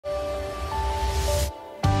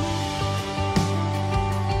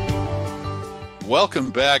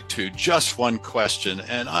Welcome back to Just One Question,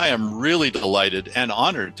 and I am really delighted and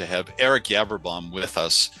honored to have Eric Yaverbaum with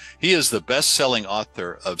us. He is the best-selling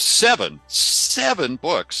author of seven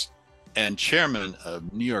books and chairman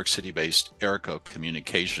of New York City-based Ericho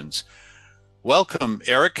Communications. Welcome,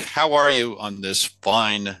 Eric. How are you on this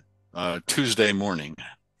fine Tuesday morning?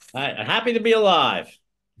 Happy to be alive.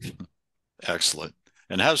 Excellent.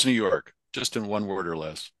 And how's New York? Just in one word or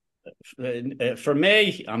less. For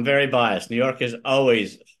me, I'm very biased. New York is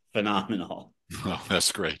always phenomenal. Oh,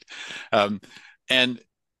 that's great. And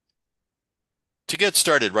to get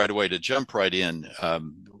started right away, to jump right in,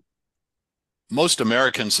 most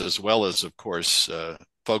Americans, as well as, of course,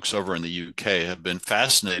 folks over in the UK, have been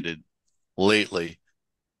fascinated lately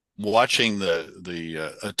watching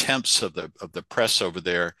the attempts of the press over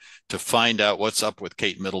there to find out what's up with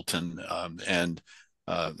Kate Middleton and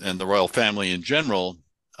the royal family in general.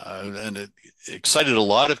 And it excited a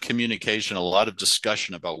lot of communication, a lot of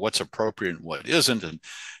discussion about what's appropriate and what isn't,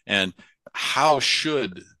 and how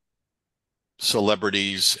should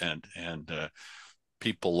celebrities and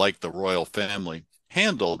people like the royal family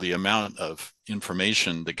handle the amount of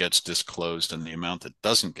information that gets disclosed and the amount that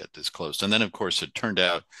doesn't get disclosed. And then, of course, it turned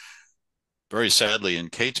out very sadly in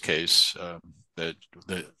Kate's case that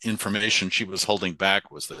the information she was holding back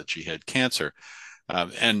was that she had cancer.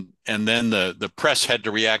 And then the press had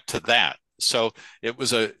to react to that. So it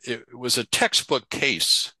was a textbook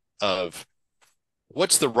case of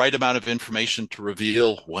what's the right amount of information to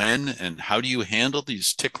reveal when, and how do you handle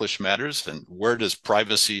these ticklish matters, and where does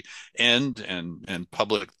privacy end and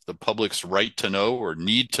the public's right to know or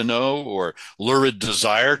need to know or lurid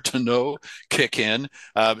desire to know kick in.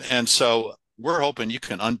 And so we're hoping you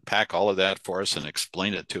can unpack all of that for us and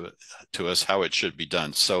explain it to us how it should be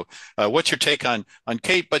done. So what's your take on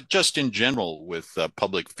Kate, but just in general with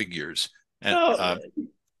public figures? And, Well,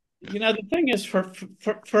 the thing is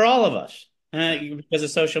for all of us, because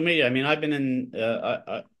of social media. I mean, I've been in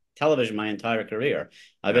television my entire career.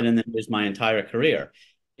 I've yeah. been in the news my entire career.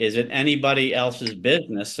 Is it anybody else's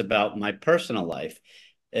business about my personal life?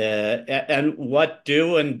 And what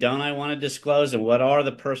do and don't I want to disclose, and what are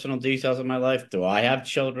the personal details of my life? Do I have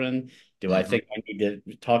children? Do I Mm-hmm. think I need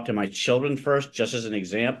to talk to my children first, just as an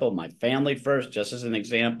example, my family first, just as an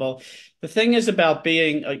example? The thing is about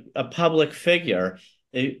being a public figure,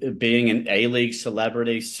 being an A-League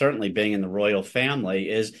celebrity, certainly being in the royal family,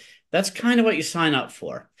 is that's kind of what you sign up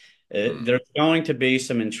for. Mm-hmm. There's going to be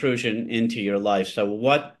some intrusion into your life. So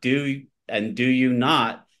what do and do you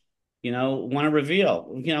not want to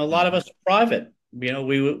reveal? A lot of Mm-hmm. us are private.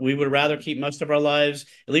 We would rather keep most of our lives,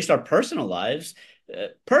 at least our personal lives,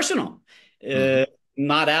 personal, Mm-hmm. uh,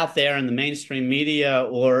 not out there in the mainstream media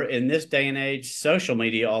or in this day and age, social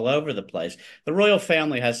media all over the place. The royal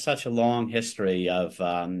family has such a long history of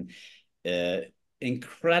uh,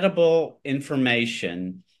 incredible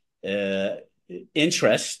information, uh,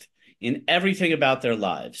 interest in everything about their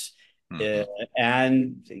lives. Uh, Mm-hmm.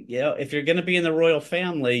 and if you're going to be in the royal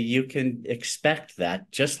family, you can expect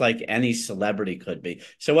that, just like any celebrity could be.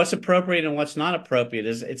 So, what's appropriate and what's not appropriate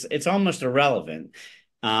is it's almost irrelevant,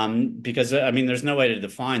 because I mean, there's no way to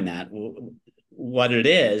define that. What it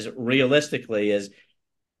is realistically is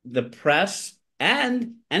the press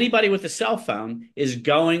and anybody with a cell phone is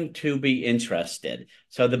going to be interested.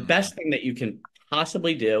 So, the Mm-hmm. best thing that you can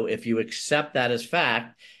possibly do, if you accept that as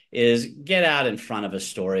fact, is get out in front of a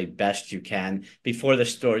story best you can before the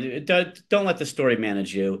story. Don't let the story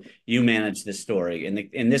manage you. You manage the story.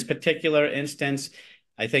 In this particular instance,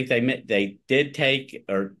 I think they did take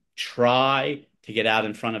or try to get out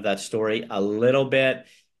in front of that story a little bit.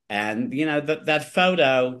 And that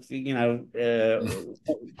photo,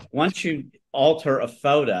 once you alter a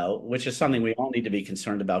photo, which is something we all need to be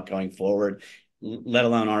concerned about going forward, let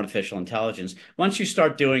alone artificial intelligence. Once you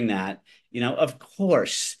start doing that, of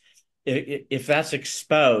course, if that's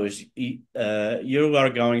exposed, you are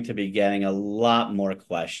going to be getting a lot more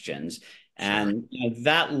questions. Sure. And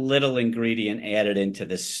that little ingredient added into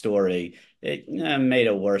this story, it made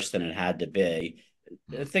it worse than it had to be.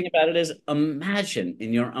 The thing about it is, imagine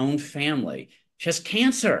in your own family, just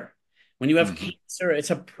cancer. When you have Mm-hmm. cancer, it's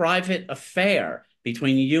a private affair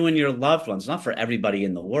between you and your loved ones, not for everybody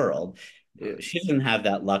in the world. Right. She doesn't have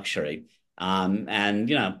that luxury. And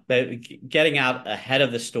getting out ahead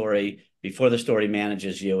of the story before the story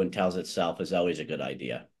manages you and tells itself is always a good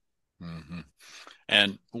idea. Mm-hmm.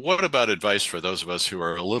 And what about advice for those of us who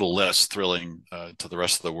are a little less thrilling to the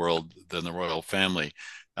rest of the world than the royal family?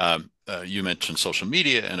 You mentioned social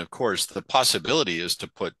media, and of course, the possibility is to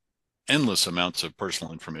put endless amounts of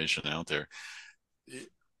personal information out there.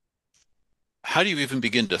 How do you even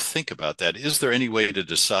begin to think about that? Is there any way to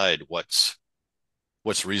decide what's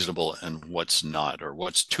what's reasonable and what's not, or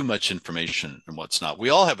what's too much information and what's not. We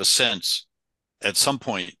all have a sense at some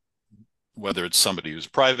point, whether it's somebody who's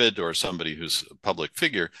private or somebody who's a public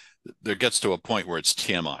figure, there gets to a point where it's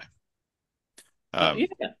TMI. Yeah, Um,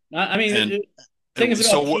 I and mean, things about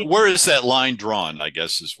so where is that line drawn, I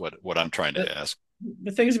guess, is what I'm trying the, to ask.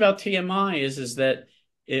 the things about TMI is that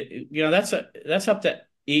that's up to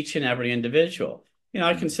each and every individual. I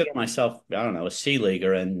Mm-hmm. consider myself, I don't know, a C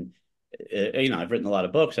leaguer, and I've written a lot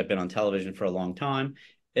of books. I've been on television for a long time.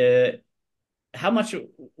 Uh, how much?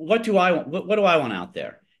 What do I want? What do I want out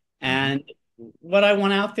there? Mm-hmm. And what I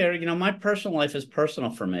want out there, my personal life is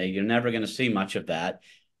personal for me. You're never going to see much of that.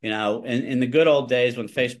 In the good old days when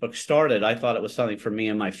Facebook started, I thought it was something for me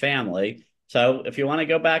and my family. So if you want to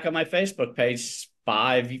go back on my Facebook page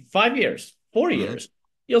 5 years, 4 years,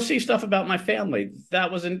 you'll see stuff about my family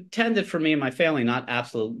that was intended for me and my family, not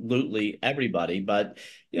absolutely everybody. But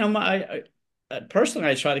personally,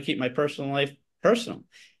 I try to keep my personal life personal.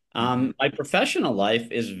 Mm-hmm. My professional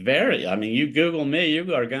life is I mean, you Google me,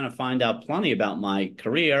 you are going to find out plenty about my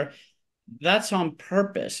career. That's on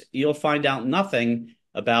purpose. You'll find out nothing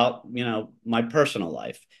about, my personal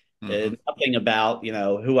life, Mm-hmm. nothing about,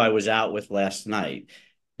 who I was out with last night.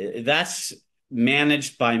 That's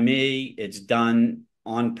managed by me. It's done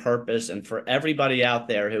on purpose. And for everybody out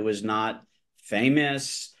there who is not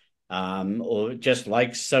famous, or just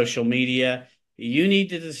like social media, you need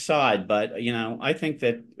to decide. But I think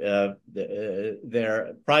that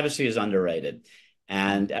their privacy is underrated, Mm-hmm.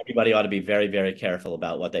 and everybody ought to be very, very careful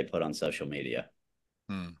about what they put on social media.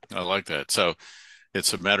 I like that. So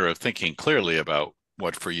it's a matter of thinking clearly about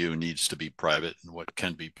what for you needs to be private and what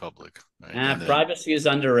can be public, right? And then Privacy is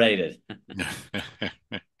underrated.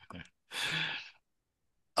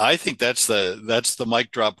 I think that's the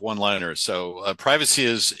mic drop one liner. So privacy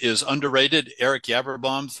is underrated. Eric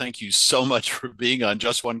Yaverbaum, thank you so much for being on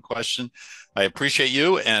Just One Question. I appreciate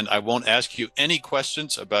you, and I won't ask you any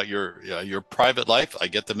questions about your private life. I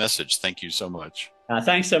get the message. Thank you so much.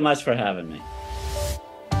 Thanks so much for having me.